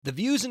The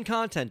views and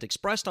content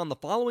expressed on the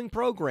following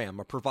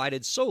program are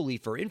provided solely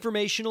for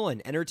informational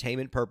and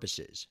entertainment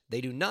purposes.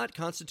 They do not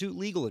constitute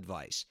legal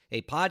advice.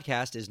 A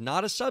podcast is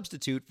not a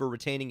substitute for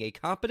retaining a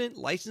competent,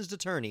 licensed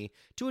attorney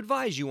to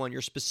advise you on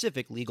your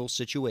specific legal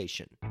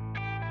situation.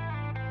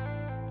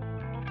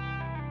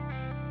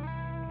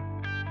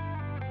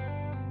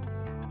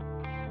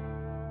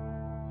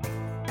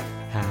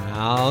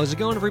 How's it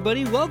going,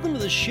 everybody? Welcome to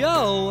the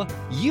show.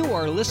 You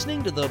are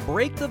listening to the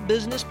Break the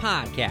Business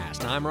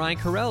podcast. I'm Ryan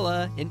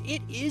Carella, and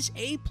it is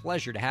a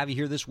pleasure to have you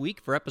here this week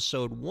for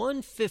episode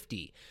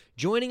 150.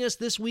 Joining us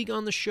this week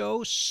on the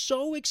show,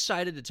 so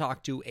excited to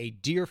talk to a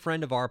dear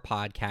friend of our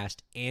podcast,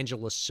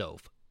 Angela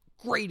Soffe.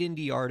 Great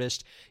indie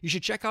artist. You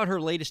should check out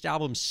her latest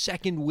album,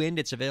 Second Wind.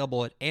 It's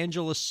available at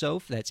Angela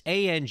Soffe. That's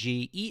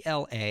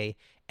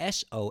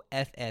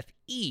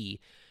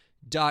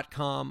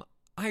ANGELASOFFE.com.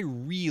 I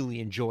really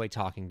enjoy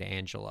talking to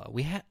Angela.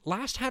 We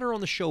last had her on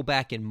the show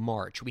back in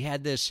March. We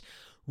had this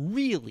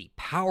really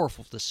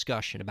powerful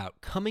discussion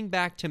about coming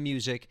back to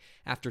music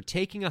after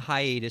taking a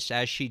hiatus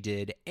as she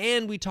did,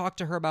 and we talked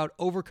to her about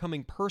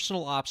overcoming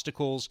personal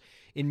obstacles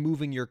in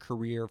moving your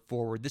career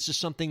forward. This is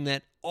something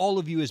that all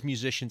of you as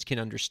musicians can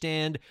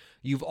understand.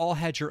 You've all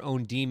had your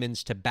own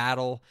demons to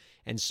battle,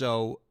 and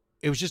so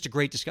it was just a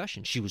great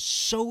discussion. She was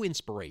so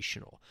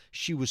inspirational.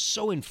 She was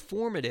so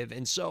informative,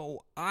 and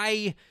so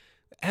I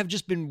have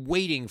just been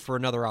waiting for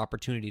another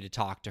opportunity to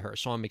talk to her.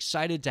 So I'm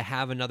excited to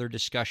have another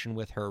discussion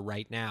with her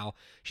right now.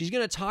 She's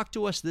going to talk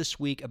to us this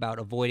week about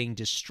avoiding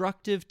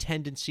destructive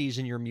tendencies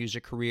in your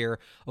music career,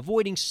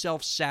 avoiding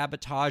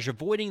self-sabotage,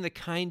 avoiding the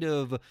kind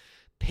of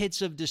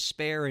pits of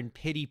despair and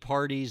pity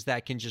parties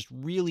that can just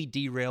really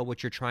derail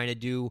what you're trying to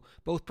do,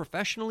 both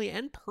professionally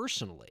and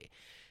personally.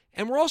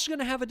 And we're also going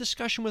to have a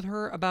discussion with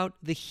her about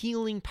the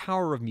healing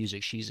power of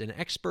music. She's an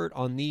expert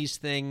on these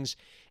things,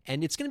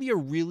 and it's going to be a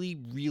really,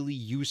 really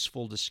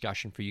useful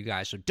discussion for you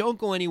guys. So don't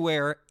go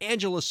anywhere.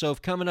 Angela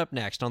Soffe coming up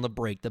next on the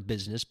Break the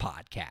Business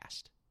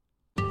podcast.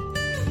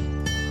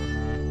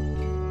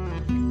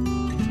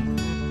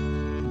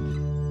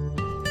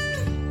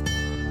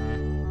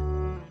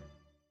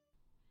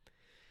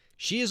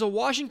 She is a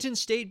Washington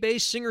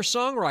State-based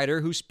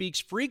singer-songwriter who speaks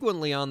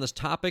frequently on the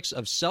topics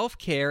of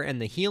self-care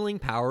and the healing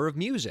power of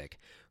music.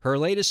 Her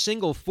latest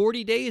single,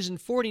 40 Days and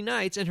 40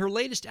 Nights, and her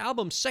latest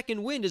album,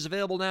 Second Wind, is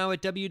available now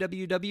at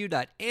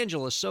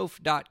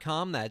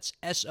www.angelasoffe.com. That's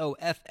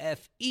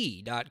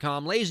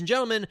SOFFE.com. Ladies and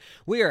gentlemen,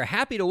 we are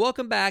happy to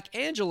welcome back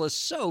Angela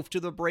Soffe to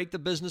the Break the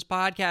Business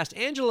podcast.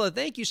 Angela,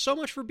 thank you so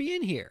much for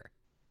being here.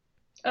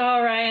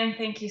 Oh, Ryan,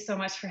 thank you so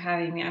much for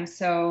having me. I'm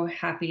so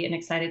happy and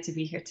excited to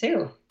be here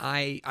too.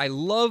 I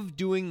love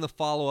doing the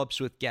follow-ups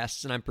with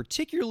guests, and I'm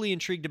particularly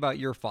intrigued about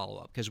your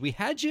follow-up because we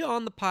had you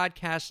on the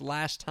podcast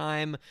last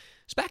time.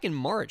 It's back in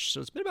March, so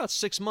it's been about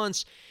 6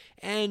 months,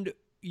 and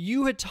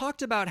you had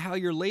talked about how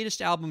your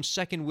latest album,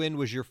 Second Wind,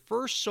 was your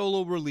first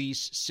solo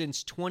release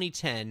since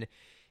 2010,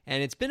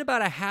 and it's been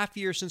about a half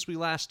year since we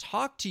last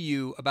talked to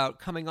you about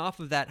coming off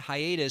of that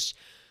hiatus.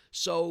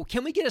 So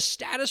can we get a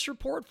status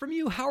report from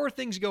you? How are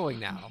things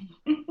going now?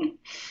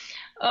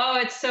 Oh,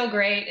 it's so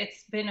great.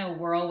 It's been a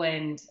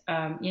whirlwind,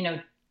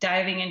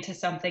 diving into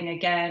something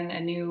again, a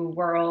new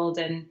world,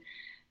 and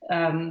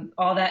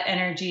all that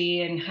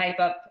energy and hype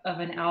up of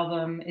an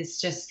album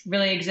is just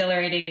really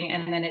exhilarating.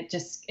 And then it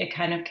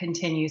kind of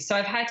continues. So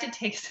I've had to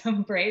take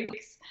some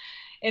breaks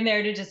in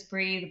there to just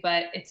breathe,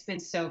 but it's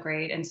been so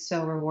great and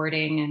so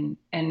rewarding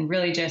and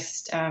really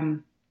just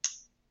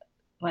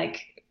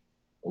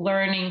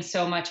learning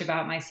so much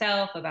about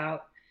myself,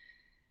 about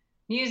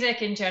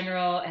music in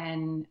general,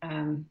 and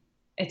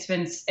it's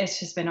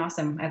just been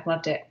awesome. I've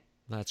loved it.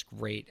 That's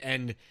great.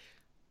 And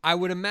I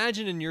would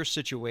imagine in your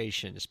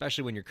situation,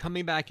 especially when you're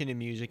coming back into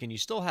music and you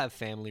still have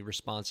family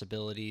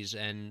responsibilities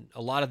and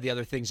a lot of the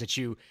other things that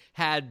you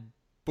had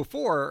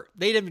before,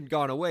 they haven't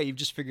gone away. You've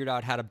just figured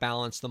out how to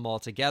balance them all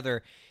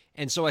together.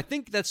 And so I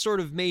think that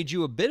sort of made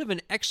you a bit of an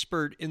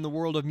expert in the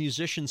world of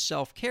musician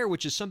self-care,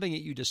 which is something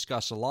that you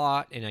discuss a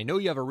lot. And I know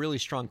you have a really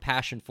strong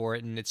passion for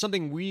it. And it's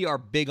something we are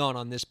big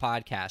on this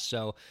podcast.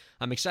 So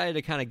I'm excited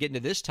to kind of get into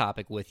this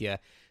topic with you.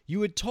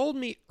 You had told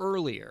me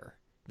earlier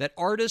that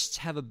artists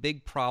have a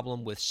big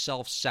problem with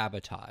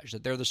self-sabotage,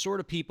 that they're the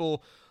sort of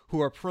people who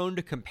are prone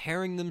to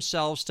comparing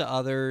themselves to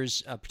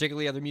others,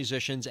 particularly other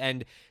musicians,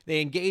 and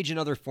they engage in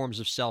other forms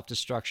of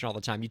self-destruction all the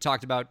time. You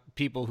talked about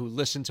people who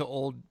listen to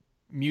old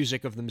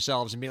music of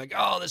themselves and be like,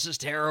 oh, this is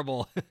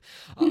terrible.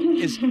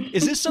 Is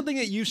this something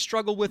that you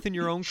struggle with in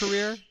your own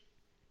career?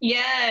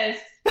 Yes.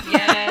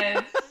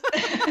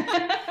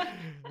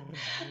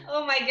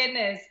 Oh my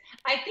goodness.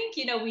 I think,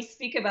 we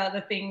speak about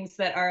the things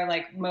that are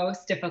like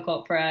most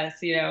difficult for us,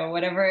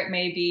 whatever it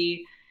may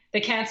be.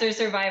 The cancer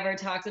survivor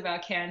talks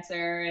about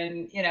cancer,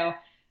 and,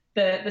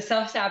 the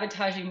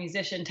self-sabotaging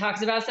musician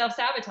talks about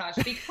self-sabotage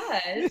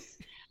because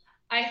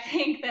I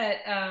think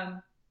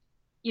that,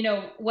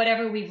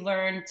 whatever we've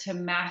learned to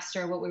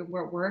master what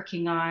we're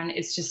working on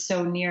is just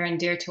so near and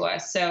dear to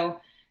us. So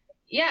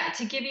yeah,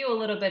 to give you a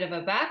little bit of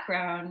a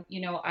background,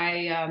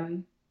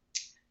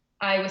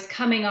 I was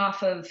coming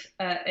off of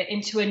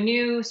into a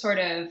new sort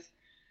of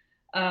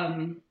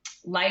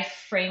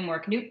life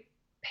framework, new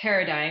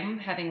paradigm,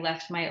 having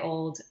left my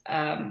old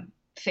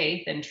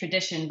faith and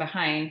tradition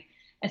behind.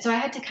 And so I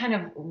had to kind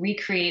of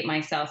recreate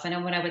myself. And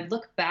then when I would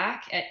look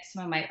back at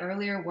some of my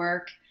earlier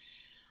work,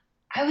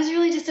 I was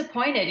really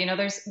disappointed.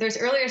 There's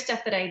earlier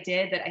stuff that I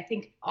did that I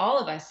think all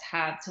of us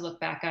have to look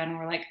back on and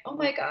we're like, oh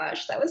my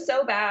gosh, that was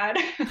so bad.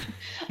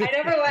 I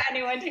never want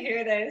anyone to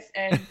hear this.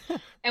 And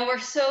we're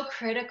so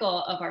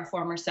critical of our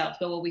former self.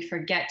 But what we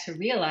forget to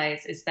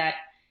realize is that,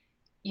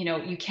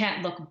 you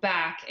can't look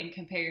back and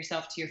compare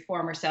yourself to your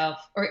former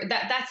self, or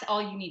that's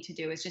all you need to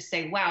do is just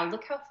say, wow,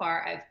 look how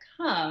far I've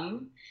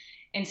come,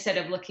 instead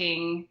of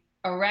looking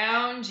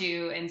around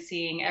you and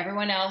seeing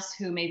everyone else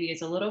who maybe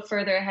is a little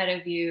further ahead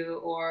of you,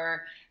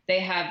 or they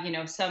have,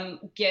 some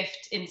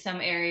gift in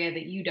some area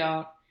that you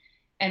don't,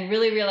 and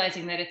really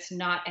realizing that it's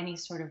not any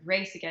sort of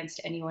race against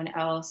anyone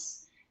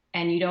else.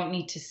 And you don't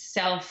need to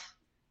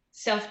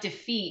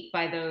self-defeat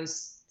by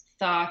those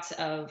thoughts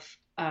of,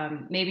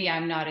 maybe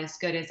I'm not as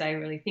good as I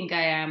really think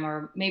I am,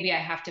 or maybe I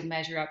have to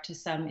measure up to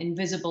some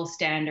invisible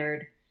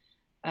standard.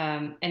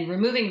 And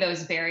removing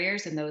those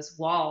barriers and those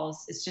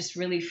walls is just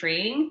really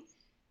freeing.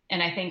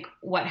 And I think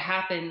what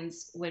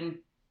happens when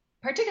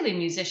particularly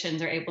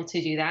musicians are able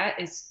to do that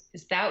is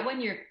that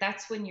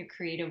that's when your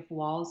creative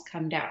walls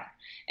come down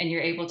and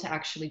you're able to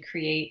actually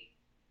create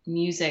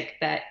music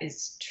that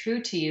is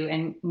true to you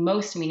and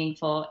most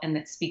meaningful and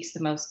that speaks the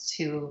most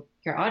to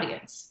your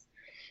audience.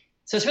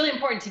 So it's really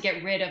important to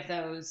get rid of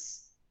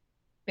those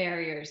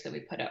barriers that we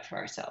put up for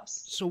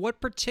ourselves. So what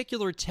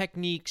particular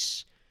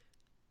techniques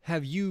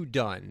have you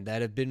done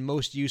that have been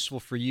most useful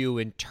for you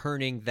in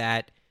turning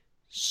that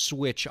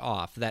switch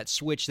off, that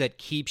switch that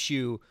keeps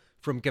you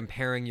from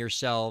comparing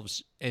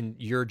yourselves and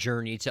your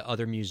journey to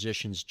other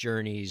musicians'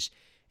 journeys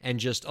and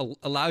just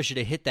allows you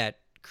to hit that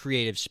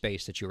creative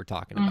space that you were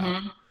talking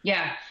about?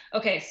 Yeah.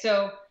 Okay.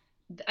 So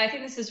I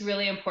think this is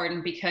really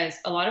important because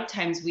a lot of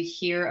times we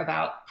hear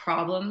about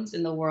problems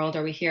in the world,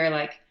 or we hear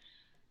like,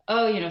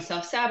 oh,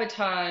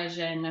 self-sabotage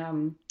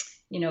and,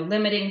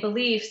 limiting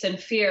beliefs and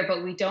fear,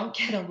 but we don't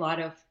get a lot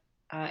of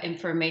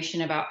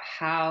information about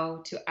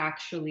how to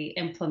actually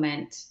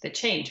implement the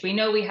change. We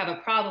know we have a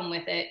problem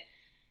with it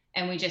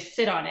and we just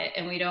sit on it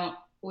and we don't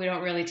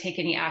really take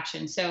any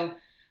action. So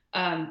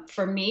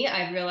for me,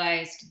 I've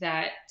realized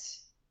that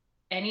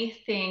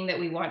anything that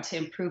we want to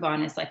improve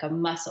on is like a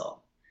muscle.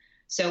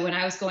 So when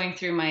I was going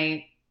through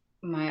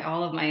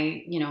all of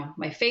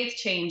my faith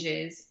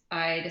changes,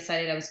 I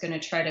decided I was going to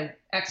try to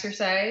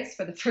exercise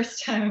for the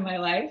first time in my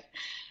life.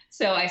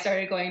 So I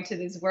started going to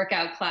this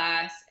workout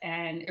class,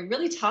 and it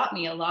really taught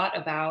me a lot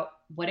about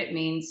what it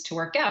means to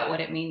work out, what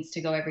it means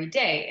to go every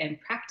day and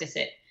practice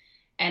it.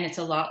 And it's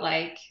a lot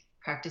like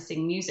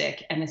practicing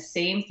music. And the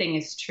same thing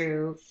is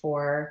true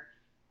for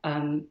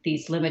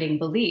these limiting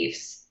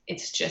beliefs.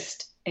 It's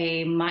just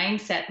a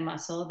mindset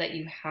muscle that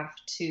you have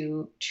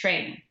to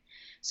train.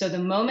 So the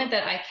moment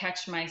that I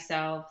catch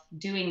myself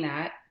doing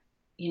that,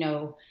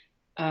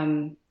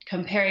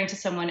 comparing to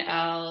someone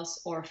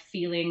else or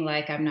feeling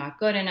like I'm not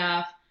good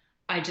enough,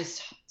 I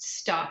just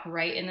stop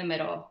right in the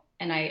middle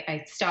and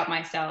I stop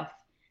myself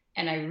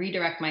and I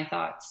redirect my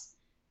thoughts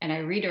and I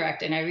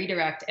redirect and I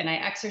redirect and I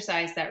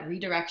exercise that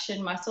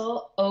redirection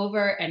muscle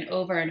over and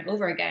over and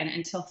over again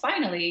until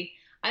finally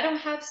I don't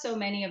have so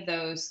many of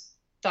those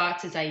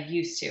thoughts as I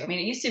used to. I mean,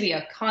 it used to be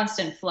a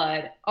constant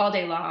flood all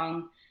day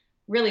long,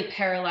 really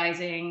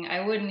paralyzing.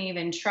 I wouldn't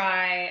even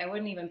try. I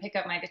wouldn't even pick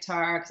up my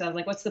guitar because I was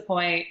like, what's the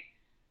point?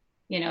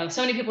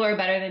 So many people are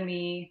better than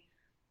me.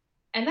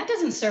 And that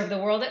doesn't serve the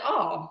world at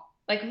all.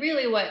 Like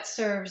really what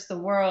serves the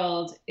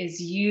world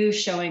is you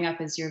showing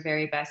up as your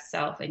very best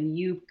self and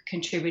you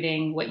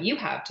contributing what you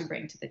have to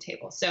bring to the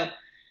table. So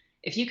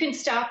if you can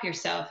stop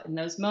yourself in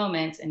those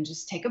moments and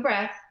just take a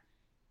breath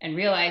and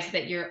realize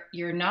that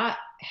you're not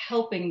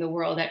helping the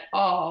world at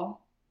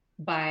all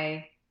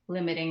by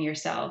limiting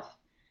yourself,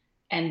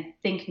 and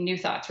think new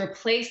thoughts,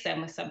 replace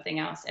them with something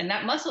else. And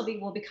that muscle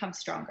will become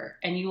stronger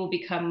and you will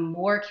become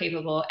more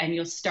capable and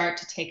you'll start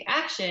to take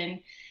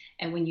action.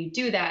 And when you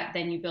do that,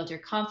 then you build your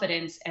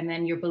confidence and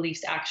then your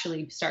beliefs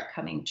actually start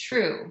coming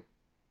true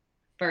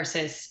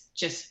versus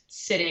just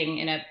sitting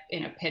in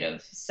a pit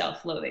of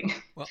self-loathing.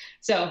 Well,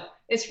 so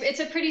it's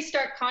a pretty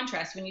stark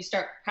contrast when you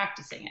start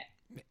practicing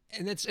it.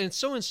 And it's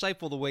so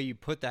insightful the way you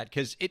put that,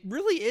 because it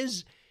really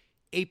is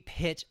a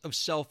pit of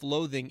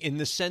self-loathing in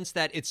the sense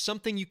that it's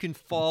something you can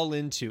fall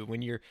into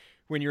when you're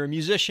a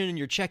musician and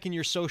you're checking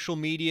your social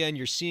media and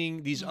you're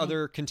seeing these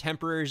other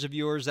contemporaries of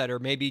yours that are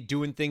maybe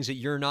doing things that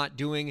you're not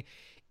doing.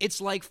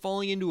 It's like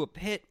falling into a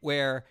pit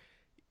where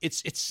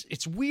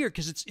it's weird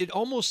because it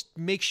almost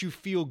makes you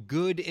feel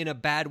good in a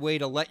bad way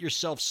to let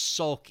yourself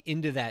sulk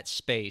into that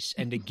space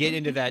and to get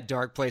into that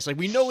dark place. Like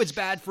we know it's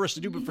bad for us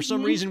to do, but for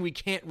some reason we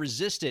can't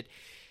resist it.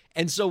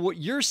 And so what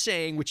you're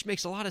saying, which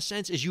makes a lot of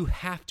sense, is you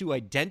have to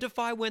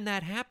identify when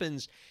that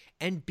happens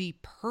and be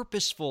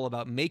purposeful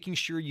about making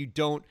sure you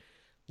don't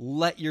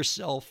let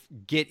yourself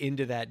get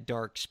into that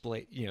dark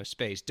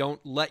space. Don't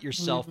let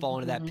yourself fall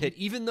into that pit,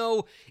 even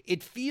though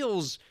it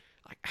feels,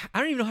 I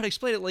don't even know how to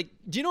explain it. Like,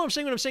 do you know what I'm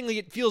saying when I'm saying like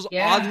it feels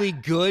oddly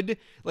good?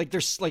 Like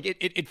there's like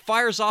it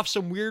fires off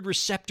some weird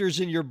receptors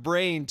in your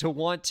brain to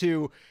want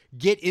to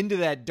get into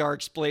that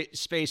dark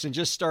space and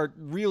just start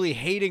really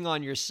hating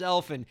on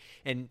yourself and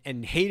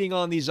hating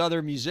on these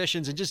other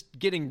musicians and just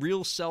getting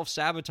real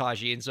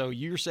self-sabotagey. And so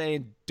you're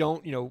saying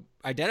don't,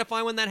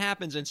 identify when that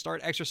happens and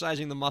start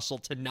exercising the muscle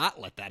to not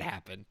let that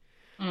happen.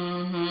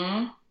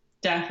 Mm-hmm.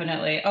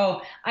 Definitely.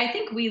 Oh, I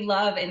think we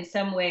love in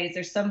some ways,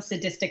 there's some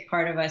sadistic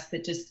part of us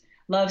that just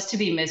loves to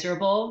be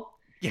miserable.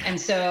 Yeah. And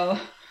so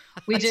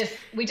we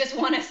just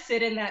want to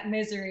sit in that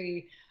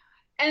misery.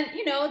 And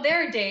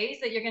there are days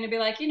that you're going to be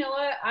like, you know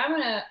what, I'm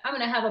going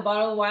to have a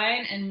bottle of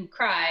wine and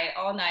cry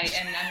all night,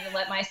 and I'm going to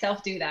let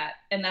myself do that.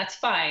 And that's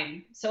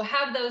fine. So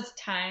have those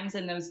times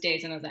and those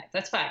days and those nights.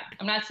 That's fine.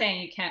 I'm not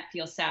saying you can't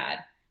feel sad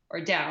or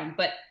down,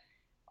 but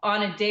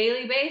on a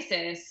daily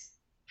basis,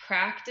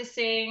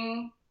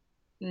 practicing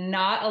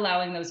not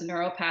allowing those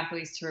neural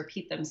pathways to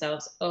repeat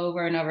themselves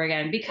over and over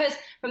again. Because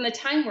from the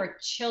time we're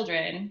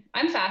children,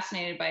 I'm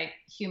fascinated by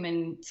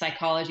human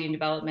psychology and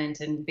development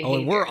and behavior. Oh,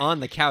 and we're on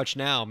the couch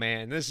now,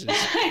 man. This is...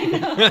 I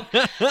know.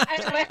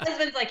 My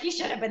husband's like, you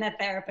should have been a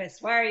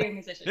therapist. Why are you a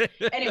musician?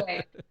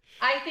 Anyway,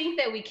 I think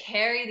that we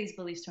carry these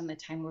beliefs from the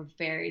time we're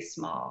very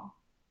small.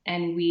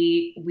 And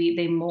they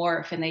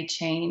morph and they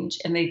change,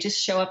 and they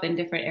just show up in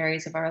different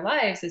areas of our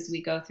lives as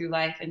we go through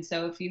life. And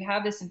so if you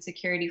have this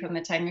insecurity from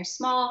the time you're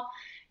small,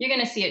 you're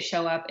going to see it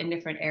show up in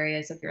different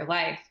areas of your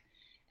life.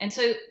 And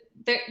so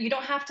you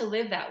don't have to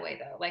live that way,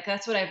 though. Like,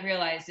 that's what I've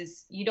realized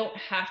is you don't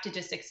have to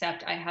just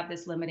accept I have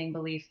this limiting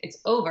belief. It's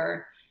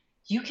over.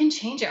 You can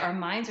change it. Our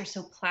minds are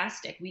so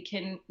plastic.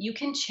 You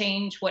can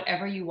change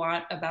whatever you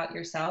want about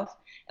yourself.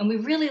 And we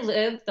really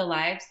live the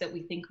lives that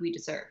we think we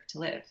deserve to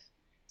live.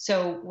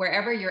 So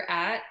wherever you're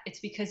at, it's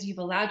because you've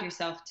allowed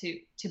yourself to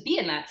be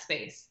in that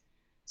space.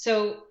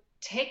 So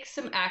take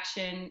some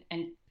action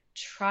and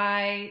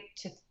try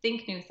to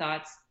think new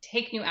thoughts,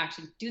 take new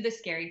action, do the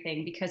scary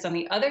thing, because on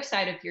the other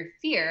side of your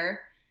fear,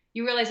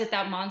 you realize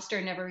that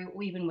monster never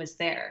even was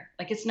there.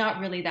 Like, it's not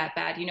really that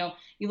bad.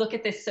 You look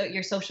at this,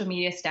 your social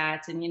media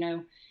stats, and,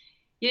 you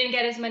didn't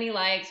get as many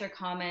likes or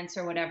comments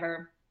or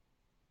whatever.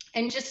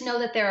 And just know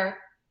that there are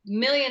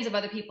millions of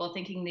other people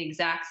thinking the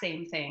exact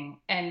same thing.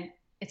 And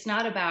it's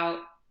not about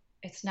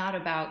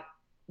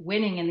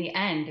winning in the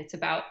end. It's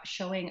about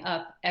showing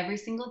up every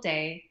single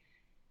day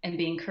and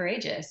being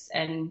courageous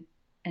and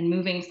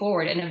moving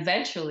forward. And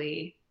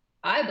eventually,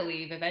 I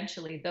believe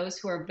those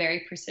who are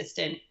very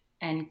persistent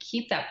and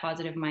keep that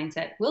positive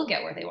mindset will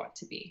get where they want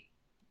to be.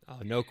 Oh,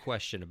 no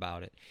question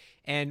about it.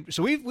 And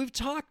so we've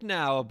talked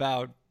now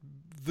about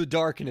the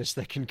darkness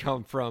that can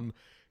come from,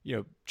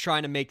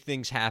 trying to make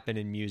things happen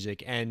in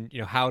music and,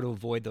 how to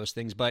avoid those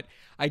things. But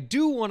I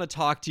do want to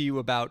talk to you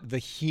about the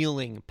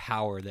healing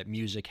power that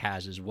music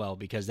has as well,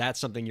 because that's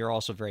something you're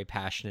also very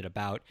passionate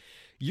about.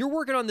 You're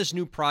working on this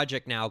new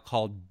project now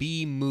called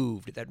Be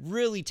Moved that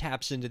really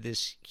taps into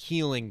this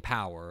healing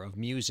power of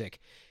music.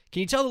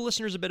 Can you tell the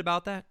listeners a bit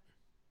about that?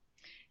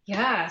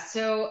 Yeah.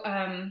 So,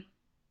 I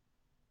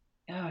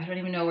don't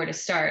even know where to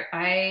start.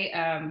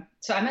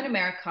 So I'm an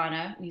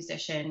Americana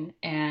musician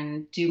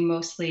and do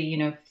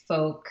mostly,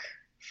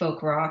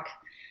 folk rock.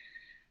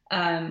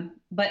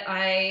 But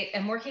I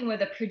am working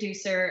with a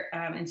producer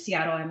in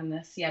Seattle. I'm in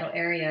the Seattle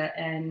area,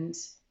 and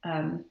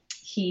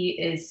he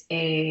is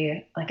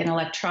an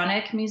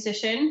electronic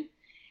musician.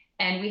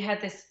 And we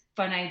had this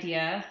fun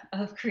idea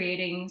of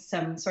creating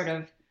some sort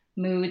of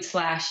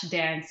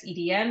mood/dance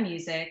EDM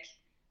music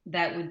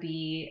that would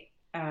be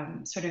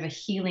sort of a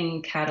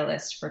healing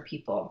catalyst for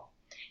people.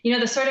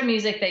 The sort of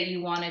music that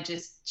you want to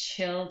just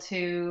chill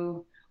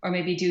to, or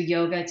maybe do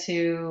yoga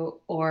to,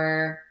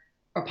 or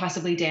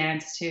possibly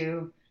dance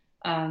to,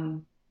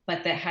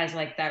 but that has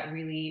like that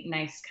really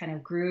nice kind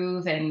of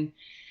groove. And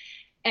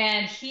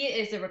he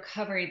is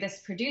this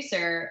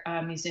producer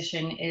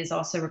musician is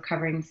also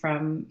recovering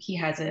from, he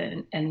has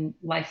a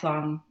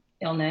lifelong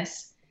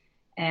illness,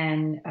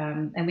 and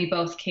we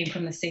both came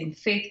from the same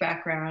faith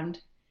background.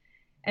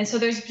 And so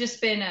there's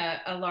just been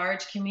a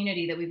large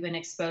community that we've been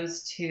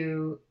exposed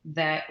to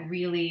that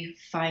really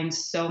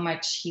finds so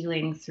much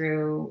healing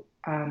through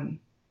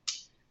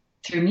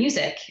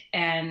music.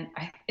 And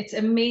it's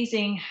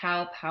amazing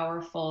how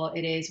powerful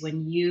it is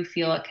when you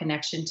feel a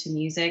connection to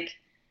music.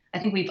 I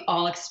think we've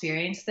all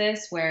experienced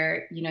this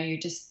where, you're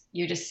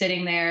just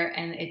sitting there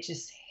and it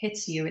just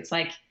hits you. It's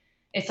like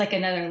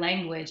another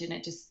language, and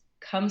it just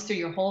comes through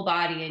your whole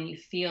body, and you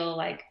feel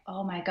like,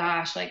 oh my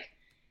gosh, like,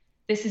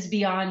 this is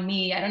beyond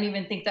me. I don't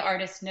even think the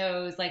artist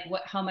knows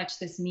how much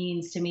this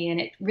means to me.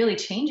 And it really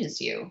changes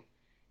you,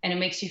 and it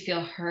makes you feel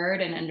heard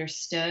and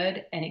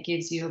understood. And it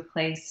gives you a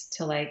place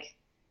to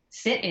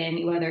sit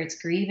in, whether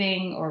it's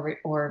grieving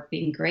or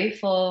being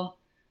grateful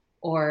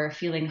or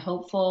feeling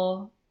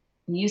hopeful.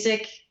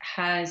 Music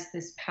has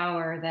this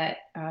power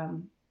that,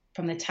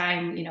 from the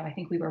time, I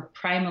think we were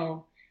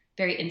primal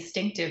very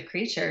instinctive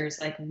creatures.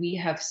 Like we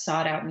have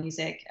sought out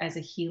music as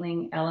a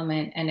healing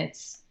element, and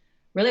it's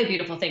really a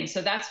beautiful thing.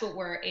 So that's what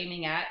we're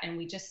aiming at. And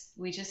we just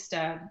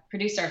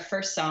produced our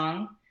first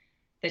song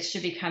that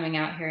should be coming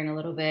out here in a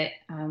little bit.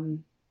 I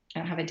don't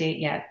have a date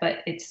yet,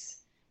 but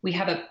we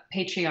have a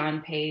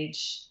Patreon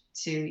page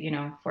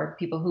to, for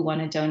people who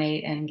want to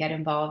donate and get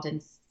involved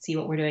and see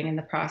what we're doing in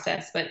the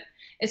process. But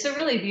it's a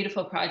really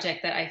beautiful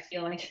project that I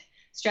feel like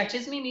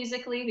stretches me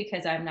musically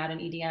because I'm not an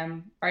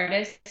EDM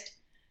artist,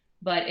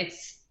 but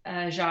it's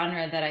a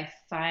genre that I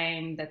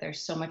find that there's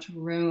so much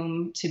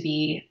room to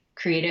be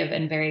creative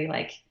and very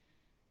like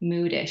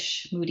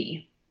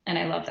moody. And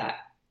I love that.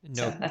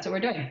 So that's what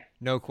we're doing.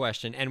 No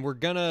question. And we're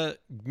going to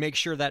make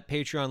sure that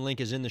Patreon link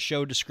is in the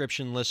show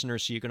description,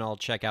 listeners, so you can all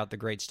check out the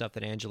great stuff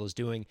that Angela's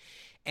doing.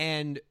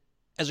 And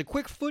as a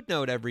quick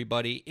footnote,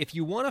 everybody, if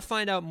you want to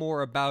find out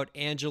more about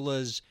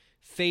Angela's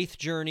faith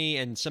journey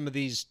and some of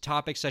these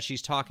topics that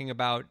she's talking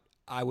about,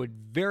 I would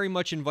very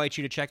much invite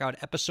you to check out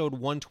episode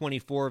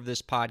 124 of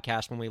this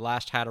podcast when we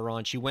last had her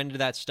on. She went into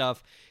that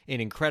stuff in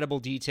incredible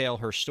detail.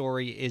 Her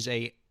story is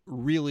a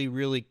really,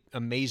 really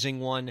amazing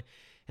one.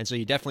 And so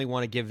you definitely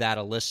want to give that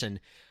a listen.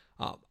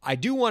 I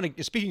do want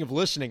to, speaking of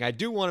listening, I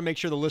do want to make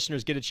sure the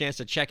listeners get a chance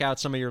to check out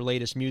some of your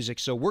latest music.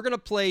 So we're going to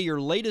play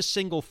your latest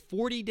single,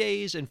 40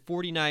 Days and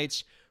 40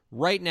 Nights,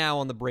 right now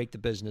on the Break the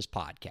Business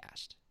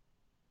podcast.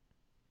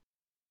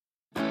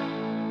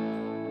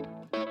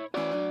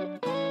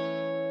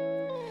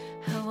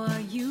 How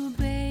are you,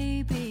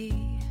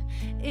 baby?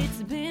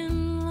 It's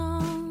been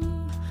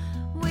long.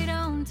 We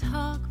don't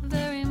talk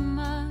very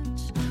much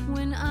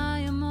when I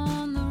am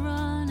on the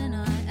run, and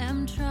I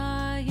am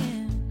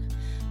trying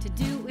to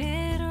do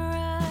it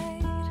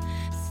right,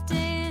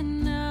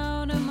 staying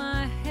out of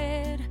my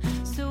head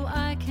so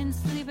I can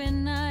sleep at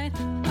night.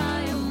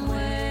 I am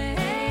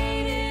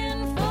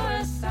waiting for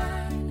a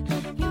sign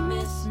you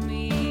miss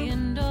me,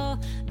 and all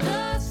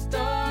the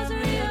stars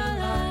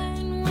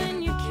realign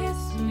when you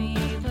kiss me,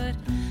 but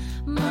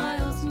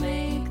miles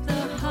make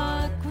the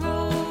heart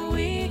grow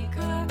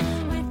weaker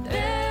with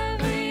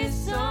every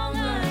song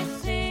I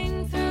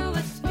sing through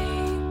a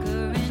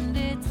speaker. And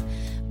it's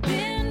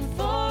been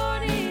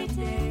 40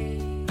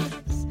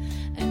 days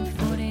and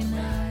 40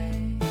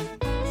 nights.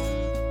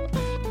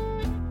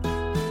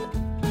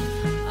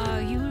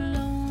 Are you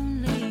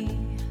lonely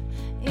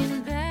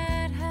in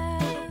that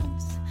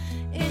house?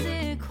 Is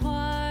it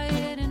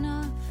quiet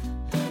enough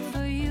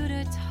for you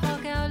to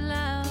talk out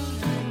loud?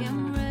 I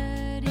am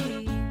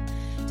ready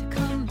to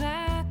come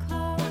back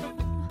home,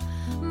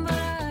 but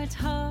I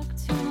talk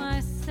to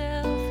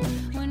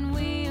myself when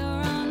we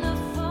are on the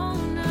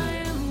phone. I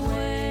am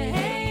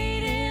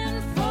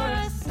waiting for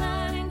a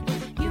sign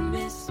you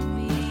miss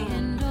me,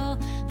 and all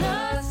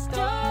the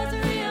stars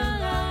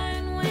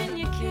realign when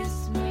you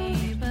kiss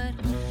me, but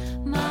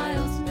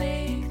miles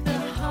make the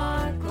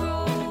heart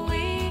grow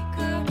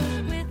weaker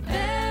with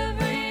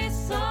every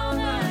song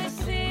I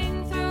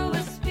sing through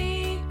a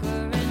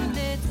speaker. And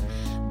it's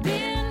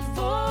been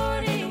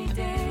 40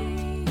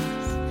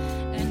 days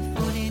and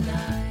 40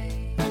 nights.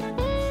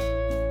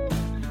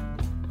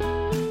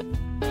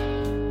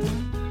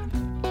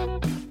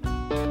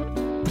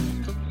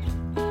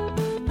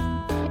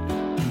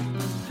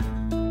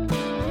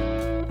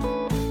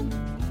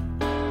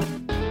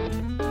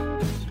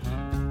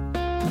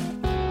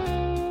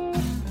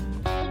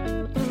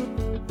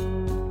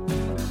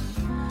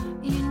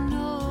 You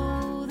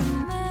know the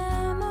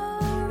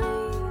memory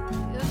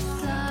of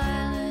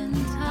silent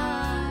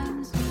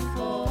times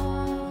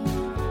before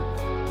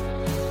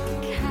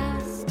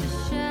cast a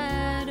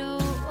shadow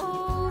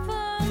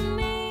over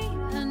me,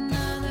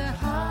 another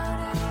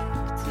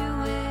heartache to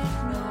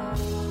ignore.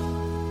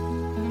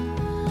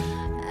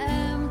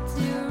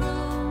 Empty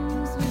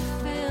rooms we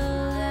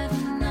fill at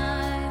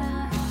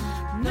night.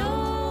 I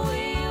know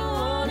we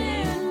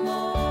wanted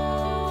more.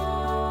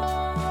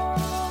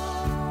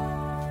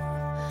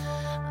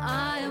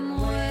 I am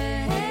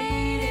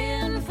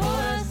waiting for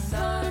a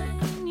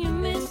sign you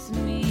miss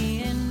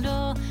me, and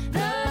all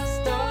the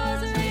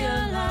stars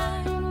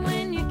realign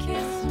when you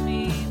kiss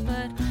me,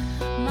 but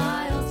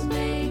miles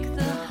make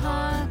the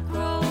heart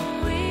grow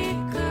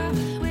weaker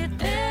with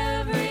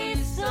every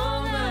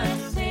song I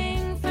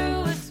sing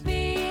through a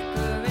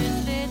speaker.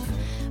 And it's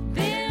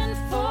been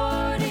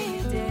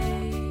 40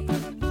 days,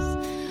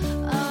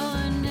 oh,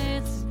 and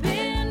it's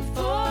been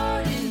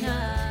 40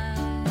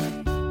 nights.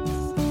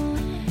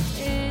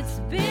 It's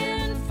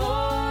been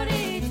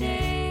 40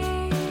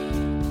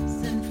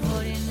 days and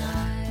 40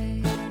 nights.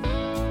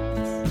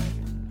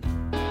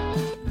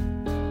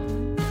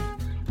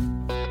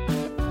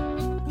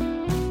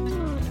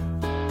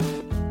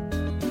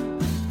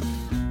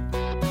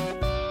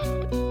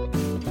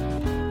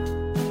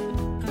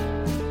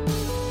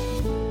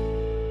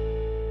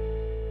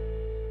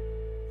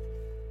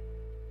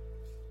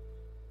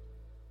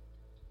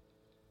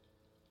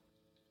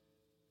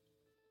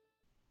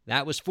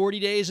 That was 40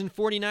 Days and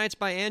 40 Nights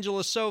by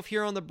Angela Soffe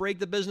here on the Break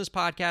the Business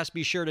podcast.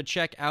 Be sure to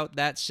check out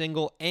that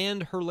single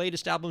and her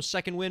latest album,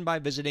 Second Wind, by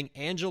visiting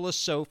Angela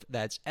Soffe,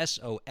 that's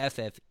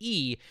Soffe,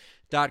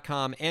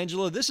 com.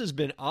 Angela, this has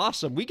been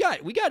awesome. We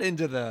got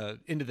into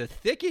the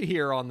thicket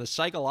here on the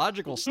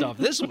psychological stuff.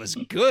 This was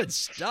good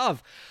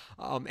stuff.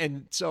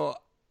 And so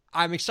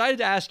I'm excited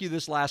to ask you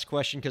this last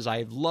question because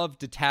I'd love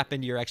to tap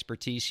into your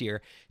expertise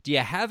here. Do you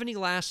have any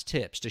last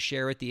tips to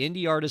share with the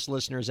indie artist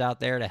listeners out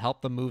there to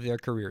help them move their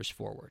careers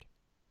forward?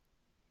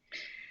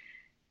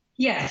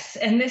 Yes,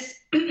 and this,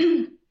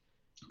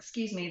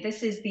 excuse me,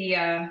 this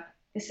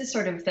is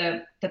sort of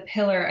the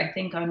pillar, I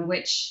think, on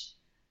which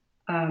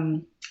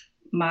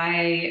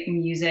my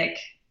music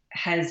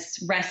has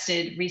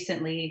rested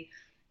recently.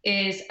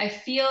 Is I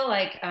feel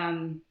like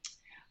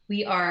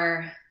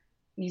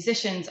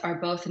musicians are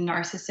both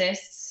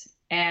narcissists,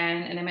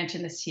 and I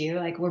mentioned this to you,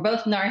 like we're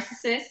both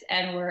narcissists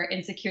and we're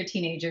insecure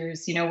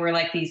teenagers. You know, we're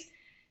like these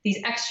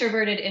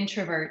extroverted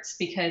introverts,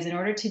 because in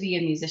order to be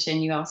a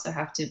musician, you also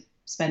have to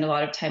spend a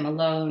lot of time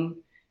alone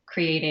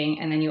creating,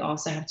 and then you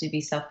also have to be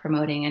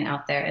self-promoting and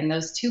out there. And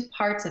those two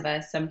parts of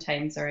us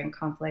sometimes are in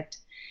conflict,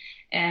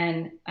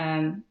 and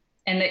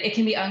it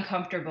can be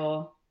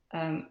uncomfortable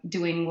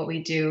doing what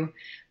we do.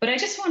 But I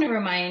just want to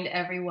remind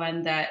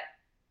everyone that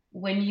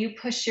when you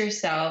push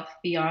yourself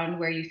beyond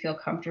where you feel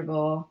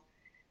comfortable,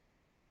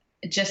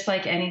 just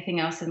like anything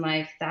else in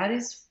life, that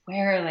is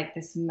where like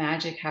this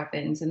magic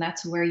happens, and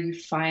that's where you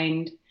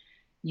find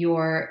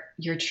your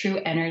true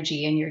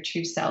energy and your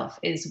true self,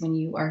 is when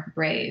you are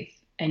brave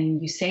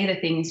and you say the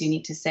things you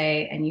need to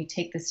say and you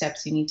take the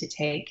steps you need to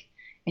take,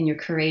 and you're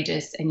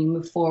courageous and you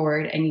move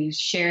forward and you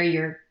share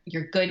your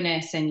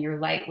goodness and your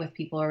light with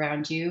people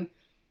around you.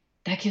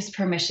 That gives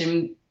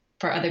permission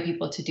for other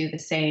people to do the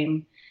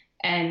same.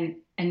 And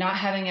not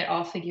having it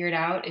all figured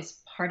out is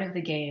part of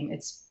the game.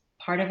 It's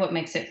part of what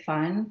makes it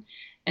fun.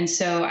 And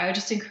so I would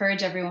just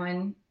encourage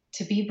everyone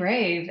to be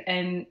brave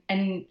and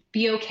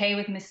be okay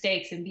with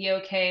mistakes and be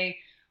okay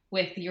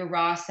with your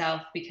raw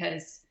self,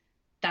 because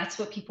that's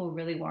what people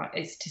really want,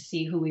 is to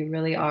see who we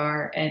really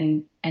are,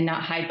 and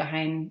not hide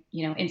behind,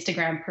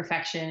 Instagram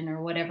perfection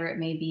or whatever it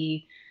may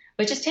be,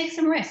 but just take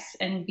some risks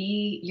and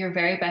be your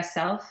very best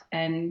self,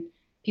 and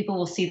people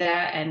will see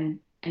that and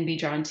be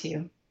drawn to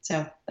you.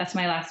 So that's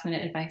my last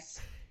minute advice.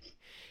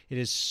 It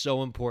is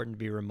so important to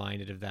be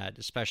reminded of that,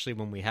 especially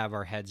when we have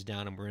our heads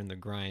down and we're in the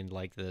grind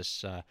like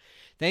this.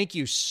 Thank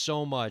you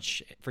so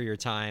much for your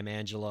time,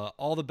 Angela.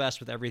 All the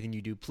best with everything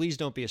you do. Please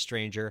don't be a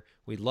stranger.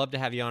 We'd love to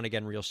have you on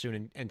again real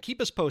soon, and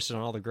keep us posted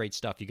on all the great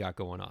stuff you got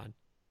going on.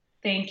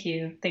 Thank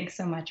you. Thanks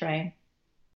so much, Ryan.